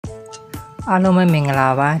အားလုံးပဲမင်္ဂလာ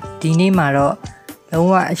ပါဒီနေ့မှာတော့လုံး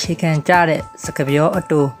ဝအခြေခံကြတဲ့စကားပြောအ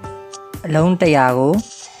တူအလုံး100ကို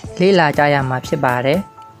လေ့လာကြရမှာဖြစ်ပါတယ်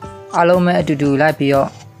အားလုံးပဲအတူတူလိုက်ပြီးတော့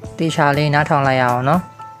တေချာလေးနားထောင်လိုက်ရအောင်နော်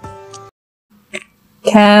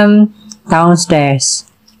Come downstairs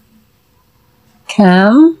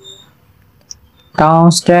Come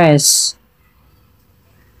downstairs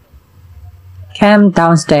Come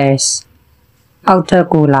downstairs အောက်ထပ်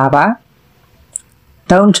ကိုလာပါ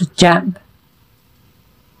Don't jump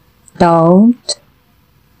Don't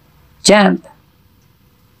jump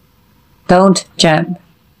Don't jump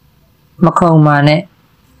မခုန်ပါနဲ့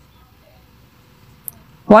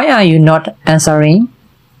Why are you not answering?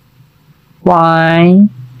 Why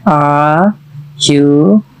are you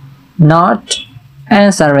not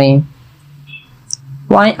answering?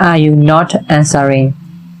 Why are you not answering?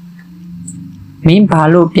 မင်းဘာ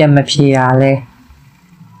လို့ပြန်မဖြေရလဲ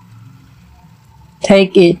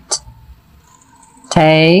Take it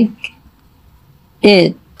Take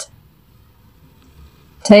it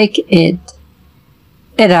Take it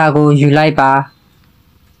အဲ့ဒါကိုယူလိုက်ပါ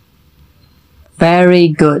Very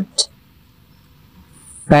good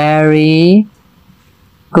Very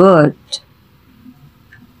good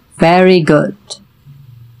Very good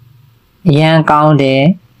အရန်ကောင်းတယ်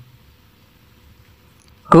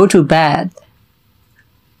Go to bed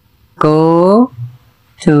Go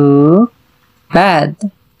to bed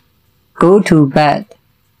Go to bed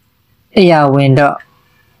အဲ့ရဝင်တော့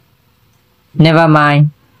Never mind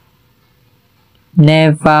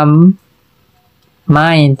Never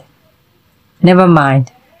mind Never mind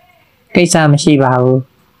ကိစ္စမရှိပါဘူး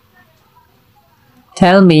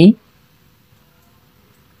Tell me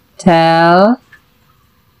Tell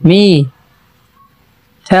me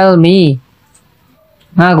Tell me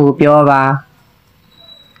ငါ့ကိုပြောပါ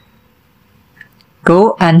Go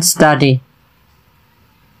and study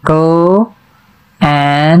Go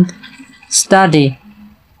and study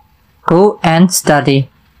Go and study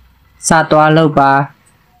စာသွားလုပ်ပါ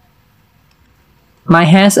My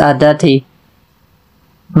hands are dirty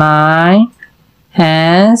My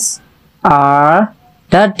hands are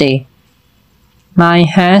dirty My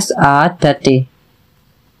hands are dirty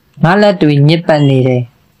ငါလက်တွေညစ်ပတ်နေတယ်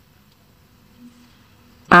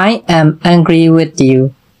I am angry with you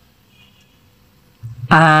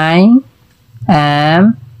I am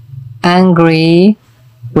angry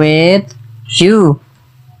with you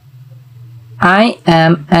I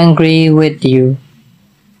am angry with you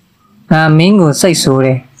ငါမင်းကိုစိတ်ဆိုးတ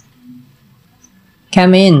ယ်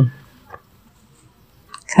Come in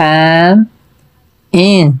Come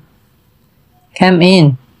in Come in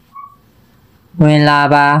ဝင်လာ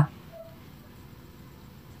ပါ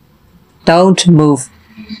Don't move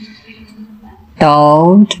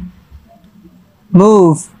Don't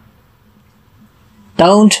move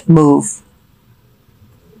Don't move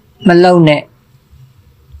မလုပ်နဲ့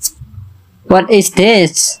What is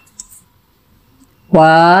this?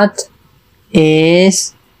 What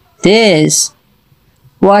is this?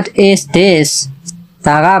 What is this?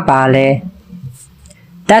 ဒါကဘာလဲ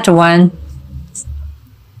That one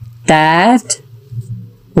That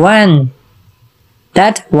one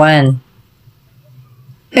That one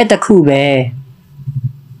အဲ့တခုပဲ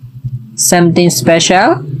Something special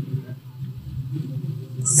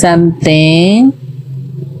Something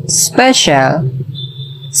special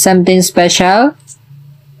Something special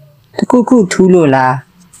တခုခုထူးလို့လား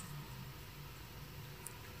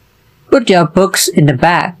Put your books in the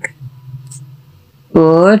bag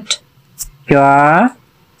Put your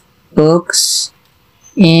books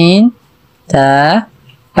in the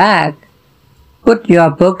bag Put your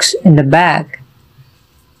books in the bag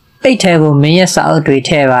အိတ်ထဲကိုမင်းရဲ့စာအုပ်တွေ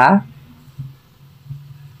ထည့်ပါ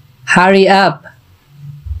Hurry up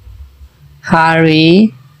Hurry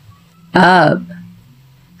up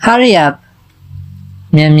Hurry up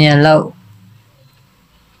မြန်မြန်လုပ်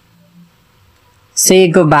Say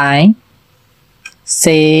goodbye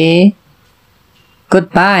Say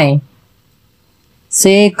goodbye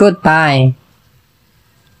Say goodbye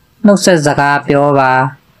နှုတ်ဆက်စကားပြောပါ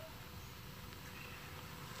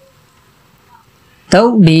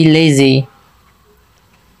Don't be lazy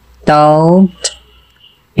Don't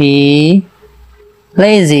be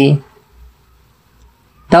lazy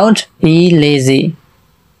Don't be lazy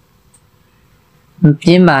မပြ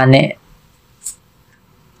င်းပါနဲ့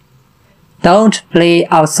Don't play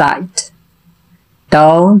outside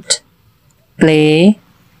Don't play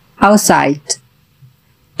outside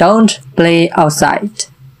Don't play outside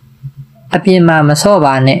အပြင်မှာမဆော့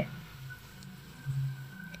ပါနဲ့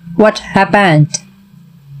What happened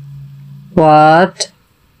What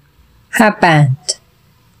happened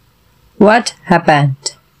What happened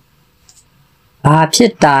ဘာဖြ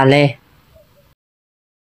စ်တာလဲ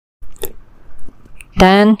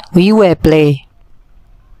Then we will play.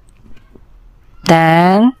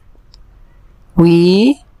 Then we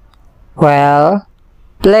will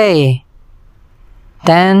play.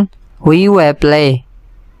 Then we will play.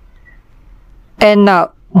 အဲ့နောက်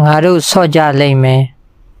ငါတို့ဆော့ကြလိမ့်မယ်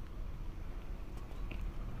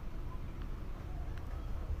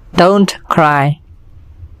Don't cry.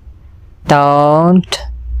 Don't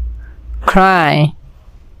cry.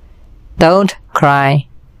 Don't cry.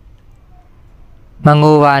 မ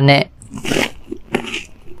ငိုပါနဲ့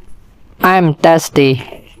I'm thirsty.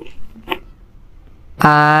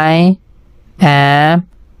 I am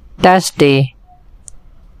thirsty.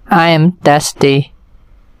 I am thirsty.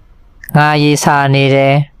 ငါရေစာနေတ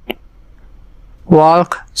ယ်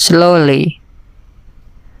Walk slowly.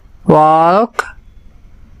 Walk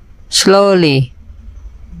slowly.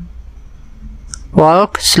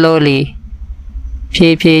 Walk slowly. ဖြ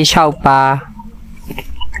ည်းဖြည်းလျှောက်ပါ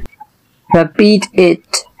Repeat it.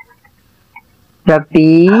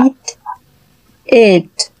 Repeat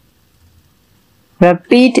it.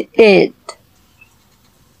 Repeat it.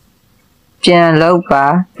 ပြန်လုပ်ပါ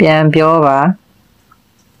ပြန်ပြောပါ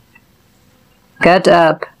Get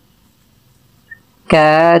up.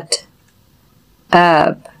 Get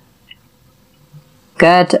up.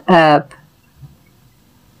 Get up.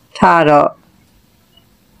 ထတော့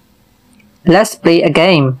Let's play a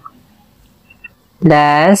game.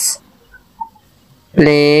 Let's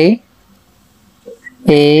play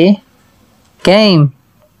a game.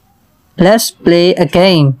 Let's play a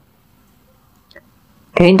game.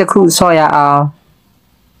 ဂိမ်းတစ်ခုဆော့ရအောင်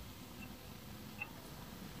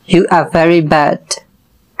You are very bad.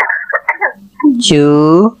 You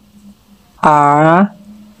are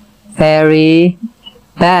very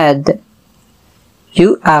bad. You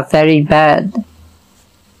are very bad.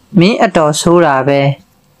 မင်းအတော်ဆိုးတာပဲ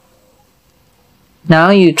Now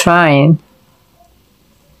you trying.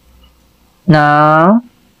 Now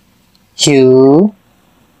you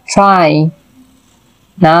try.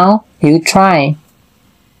 Now you try.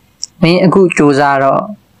 မင်းအခုကြိုးစားတော့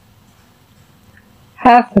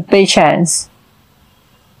Have patience.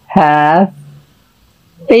 Have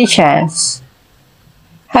patience.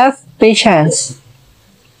 Have patience.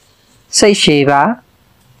 စိတ်ရှည်ပါ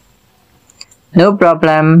No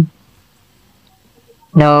problem.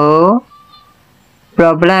 No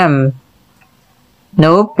problem.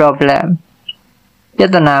 No problem. ပြ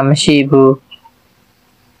ဿနာမရှိဘူး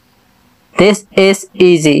This is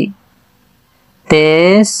easy.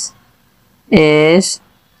 This is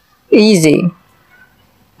easy.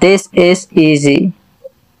 This is easy.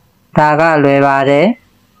 ဒါကလွယ်ပါတယ်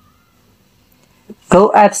Go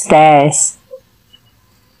upstairs.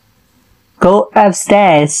 Go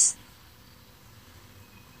upstairs.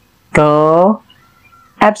 Go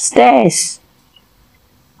upstairs.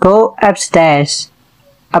 Go upstairs.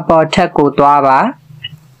 အပေါ်ထပ်ကိုသွားပါ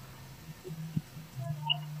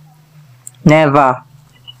Never.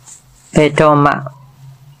 ဘယ်တော့မှ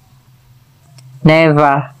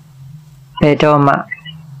Never. ဘယ်တော့မှ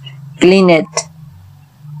Clean it.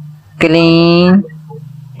 Clean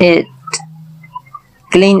it.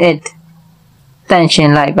 Clean it. တန့်ရှ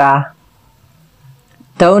င်းလိုက်ပါ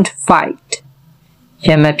Don't fight. ရ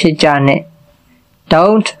န်မဖြစ်ကြနဲ့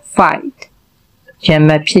Don't fight. ရန်မ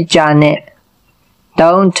ဖြစ်ကြနဲ့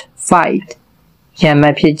Don't fight. ရန်မ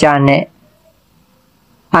ဖြစ်ကြနဲ့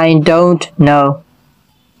I don't know.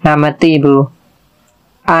 ငါမသိဘူး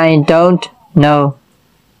I don't know.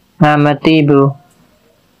 ငါမသိဘူး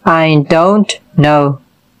I don't know.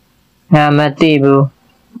 ငါမသိဘူး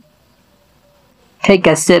Take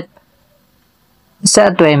a sip. စ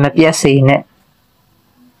က်တွေမပြတ်စေနဲ့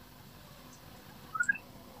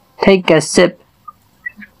Take a sip.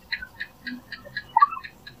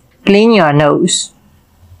 Clean your nose.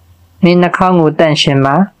 မင်းနှာခေါင်းကိုတန့်ရှင်း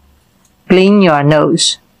ပါ Clean your nose.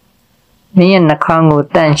 မင်းရဲ့နှာခေါင်းကို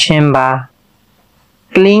တန့်ရှင်းပါ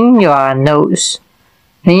Clean your nose.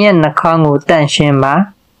 မင်းရဲ့နှာခေါင်းကိုတန့်ရှင်းပါ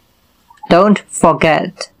Don't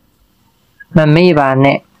forget. မမေ့ပါ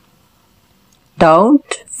နဲ့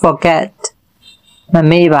Don't forget. မ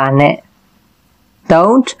မေ့ပါနဲ့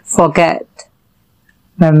Don't forget.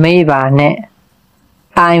 မမေ့ပါနဲ့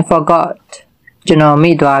I forgot. ကျွန်တော်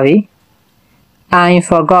မေ့သွားပြီ I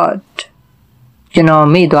forgot. ကျွန်တော်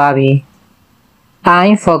မေ့သွားပြီ I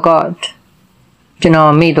forgot. ကျွန်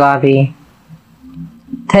တော်မေ့သွားပြီ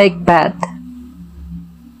Take bath.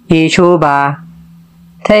 ရေချိုးပါ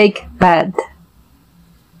Take bath.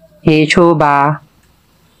 ရေချိုးပါ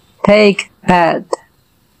Take bath.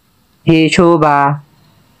 ရေချိုးပါ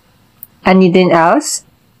Anything else?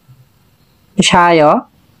 တခြားရော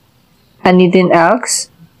Anything else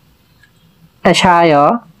အခြားရော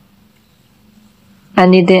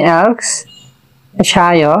Anything else အ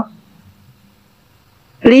ခြားရော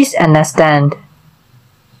Please understand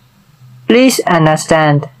Please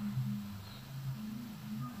understand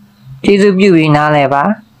ကျေးဇူးပြုပြီးနားလည်ပါ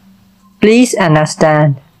Please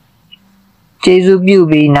understand ကျေးဇူးပြု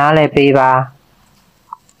ပြီးနားလည်ပေးပါ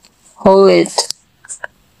Hold it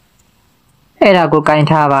အဲ့ဒါကိုကင်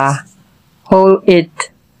ထားပါ Hold it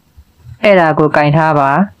အဲ့ဒါကိုကင်ထား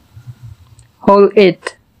ပါ Hold it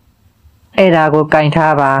အဲ့ဒါကိုကင်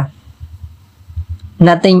ထားပါ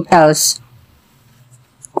Nothing else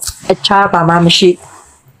အခြားဘာမှမရှိ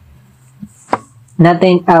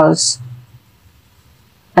Nothing else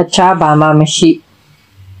အခြားဘာမှမရှိ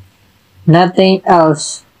Nothing else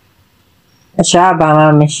အခြားဘာမှ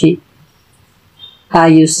မရှိ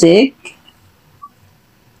Are you sick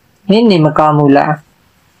မင်းနေမကောင်းဘူးလား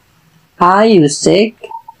Are you sick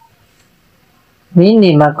မင်း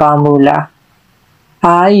နေမကောင်းဘူးလား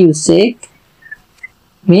Are you sick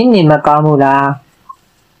မင်းနေမကောင်းဘူးလား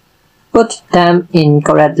Put them in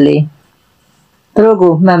correctly သူတို့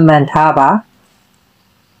ကိုမှန်မှန်ထားပါ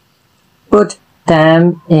Put them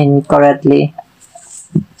in correctly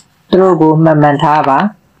သူတို့ကိုမှန်မှန်ထားပါ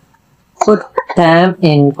Put them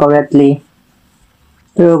in correctly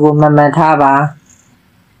သူတို့ကိုမှန်မှန်ထားပါ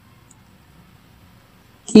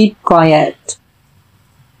Keep quiet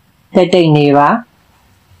တိတ်နေပါ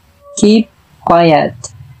Keep quiet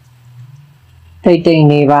တိတ်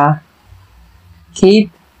နေပါ Keep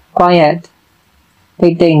quiet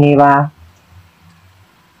တိတ်နေပါ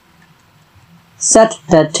Set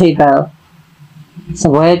the table စ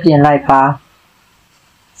ပွဲပြင်လိုက်ပါ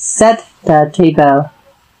Set the table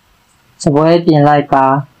စပွဲပြင်လိုက်ပါ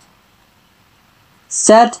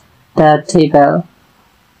Set the table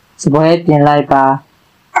စပွဲပြင်လိုက်ပါ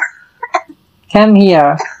Come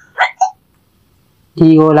here ဒီ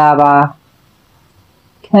ကိုလာပါ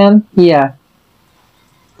Come here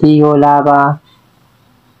ဒီကိုလာပါ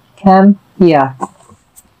Come here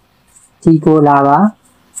ဒီကိုလာပါ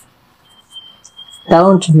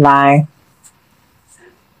Don't lie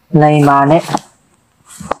လိမ်မာနဲ့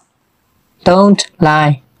Don't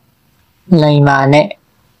lie လိမ်မာနဲ့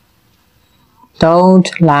Don't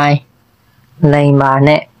lie လိမ်မာ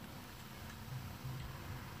နဲ့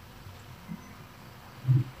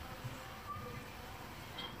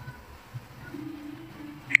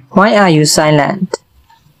Why are you silent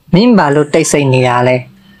မင်းဘာလို့တိတ်ဆိတ်နေတာလဲ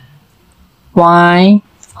Why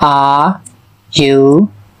are you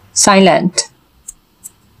silent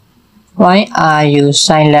Why are you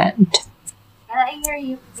silent Can I hear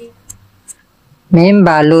you please မင်း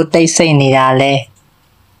ဘာလို့တိတ်ဆိတ်နေတာလဲ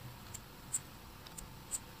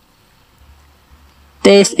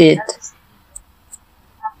Taste it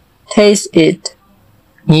Taste it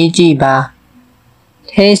မြည်ကြည့်ပါ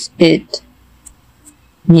Taste it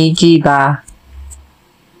မြည်ကြည့်ပါ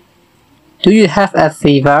Do you have a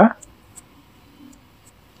fever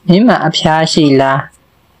မင်းမှာအဖျားရှိလား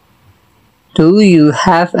Do you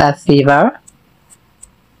have a fever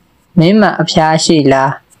မင်းမှာအဖျားရှိ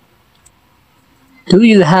လား Do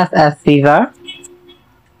you have a fever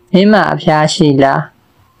မင်းမှာအဖျားရှိလား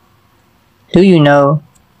Do you know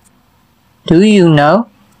Do you know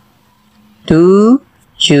Do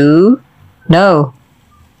you know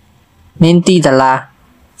မင်းသိသလား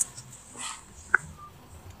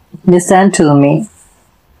Listen to me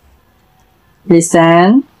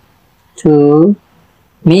Listen to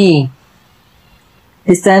me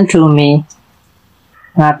Listen to me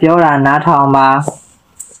ငါပြောတာနားထောင်ပါ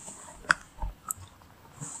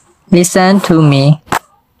Listen to me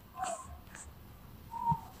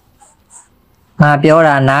ငါပြော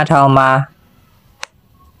တာနားထောင်ပါ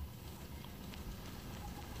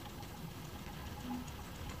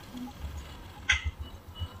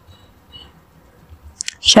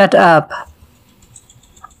Shut up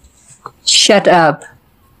Shut up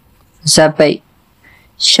ဇပ်ပိတ်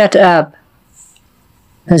Shut up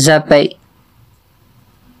ဇပ်ပိတ်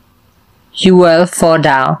You will fall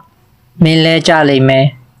down မင်းလဲကျလိမ့်မယ်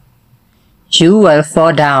You will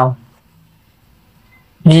fall down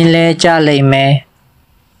မင်းလဲကျလိမ့်မယ်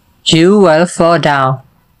You will fall down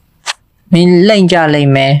မင်းလိမ့်ကျလိ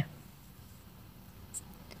မ့်မယ်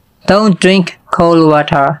Don't drink cold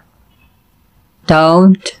water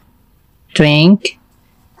Don't drink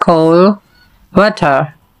cold water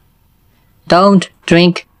Don't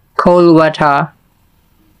drink cold water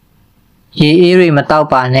ရေအေးတွေမတောက်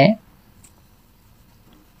ပါနဲ့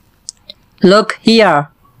Look here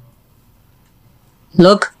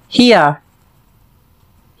Look here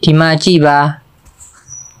ဒီမှာကြည့်ပါ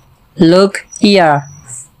Look here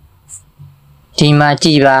ဒီမှာကြ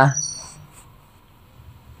ည့်ပါ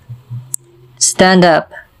stand up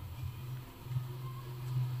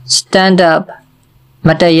stand up မ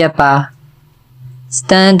တက်ရက်ပါ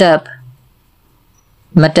stand up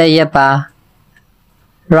မတက်ရက်ပါ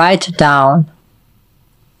write down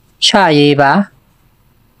ချရေးပါ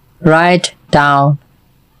write down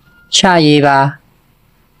ချရေးပါ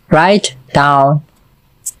write down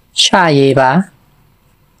ချရေးပါ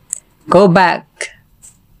go back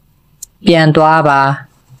ပြန်သွားပါ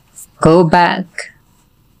go back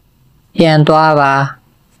ပြန်သွားပါ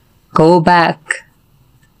go back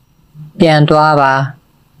ပြန်သွားပါ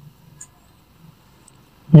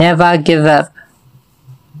never give up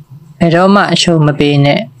ဘယ်တော့မှအရှုံးမပေး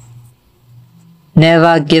နဲ့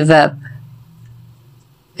never give up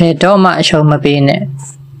ဘယ်တော့မှအရှုံးမပေးနဲ့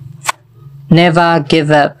never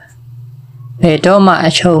give up ဘယ်တော့မှအ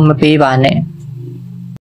ရှုံးမပေးပါနဲ့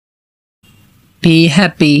be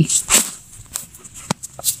happy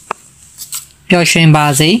ပျော်ရွှင်ပါ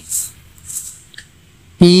စေ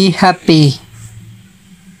be happy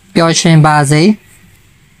ပျော်ရွှင်ပါစေ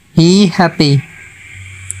be happy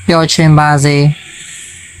ပျော်ရွှင်ပါစေ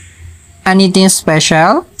anything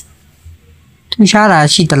special ထူးခြားတာ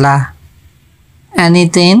ရှိသလား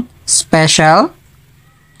anything special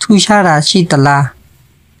ထူးခြားတာရှိသလား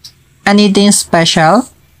anything special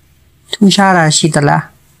ထူးခြားတာရှိသလား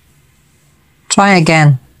try again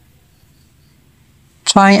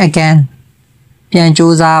try again ပြန်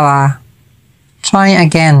ကြိုးစားပါ try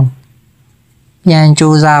again ပြန်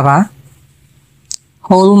ကြိုးစားပါ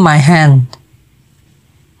hold my hand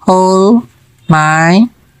hold my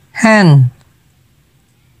hand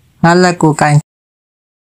ငါလက်ကိုကိုင်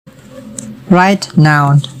right now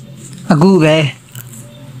အခုပဲ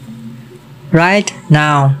right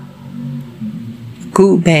now အခု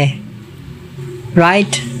ပဲ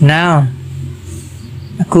right now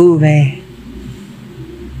အခုပဲ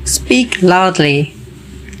speak loudly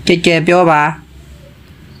ကြဲကြဲပြောပါ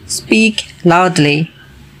speak loudly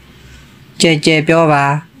ကြဲကြဲပြောပါ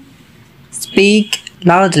speak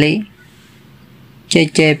loudly ကြဲ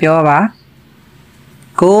ကြဲပြောပါ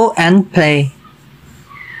go and play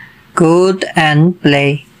go and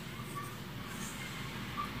play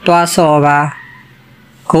သွားဆော့ပါ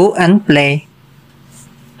go and play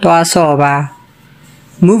သွားဆော့ပါ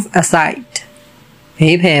move aside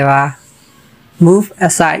ဘေးဖယ်ပါ move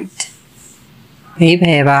aside ဘေးဖ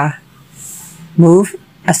ယ်ပါ move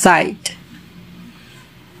aside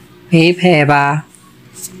ဘေးဖယ်ပါ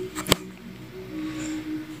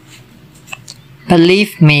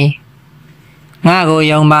believe me ငါကို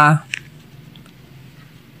ယုံပါ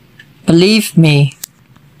believe me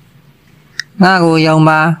ငါကိုယုံ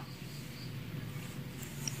ပါ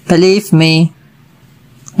believe me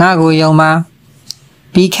ငါကိုယုံပါ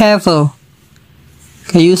be careful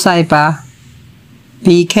ဂရုစိုက်ပါ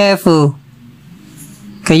be careful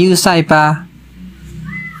ဂရုစိုက်ပါ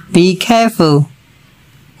be careful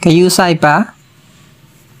ဂရုစိုက်ပါ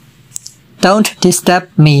don't disturb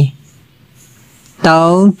me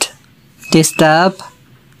don't disturb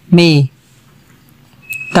me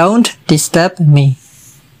don't disturb me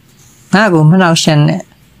ငါကိုမနှောက်ယှက်နဲ့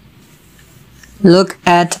look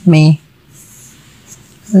at me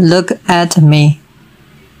look at me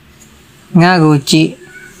ငါကိုကြည့်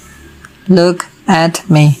look at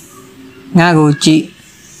me ငါကိုကြည့်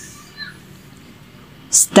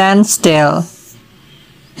stand still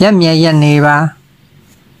ရပ်မြဲရပ်နေပါ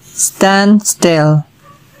stand still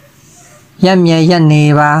ရပ်မြဲရပ်နေ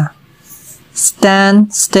ပါ stand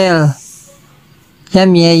still ရပ်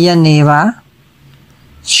မြဲရပ်နေပါ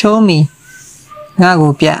show me ငါ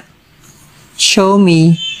ကိုပြ show me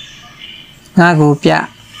ငါကိုပြ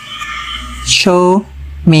show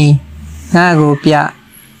me ငါကိုပြ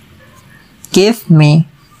give me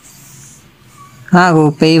ငါကို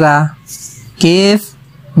ပေးပါ give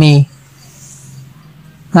me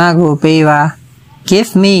ငါကိုပေးပါ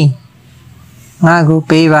give me ငါကို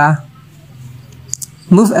ပေးပါ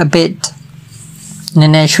move a bit န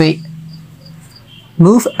ည်းနည်းရွှေ့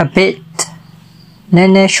move a bit န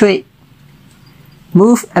ည်းနည်းရွှေ့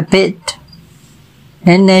move a bit န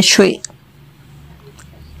ည်းနည်းရွှေ့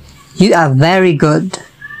you are very good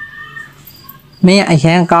မင်းအရ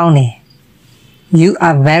န်ကောင်းတယ် you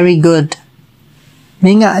are very good မ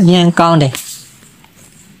င်းကအရန်ကောင်းတယ်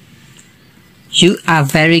you are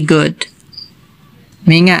very good မ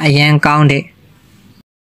င်းကအရန်ကောင်းတယ်